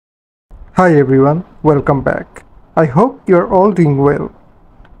Hi everyone, welcome back. I hope you are all doing well.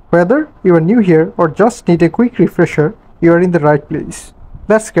 Whether you are new here or just need a quick refresher, you are in the right place.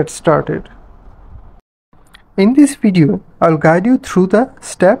 Let's get started. In this video, I'll guide you through the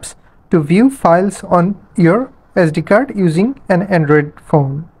steps to view files on your SD card using an Android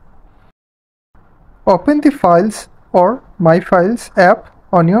phone. Open the Files or My Files app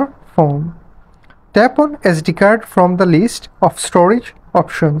on your phone. Tap on SD card from the list of storage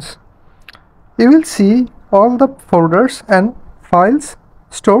options. You will see all the folders and files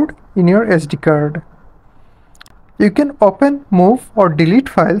stored in your SD card. You can open, move or delete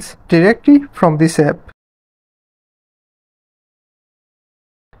files directly from this app.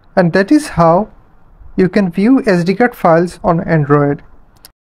 And that is how you can view SD card files on Android.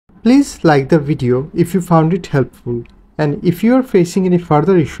 Please like the video if you found it helpful, and if you are facing any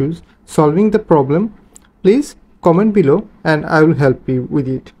further issues solving the problem, please comment below and I will help you with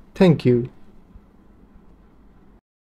it. Thank you.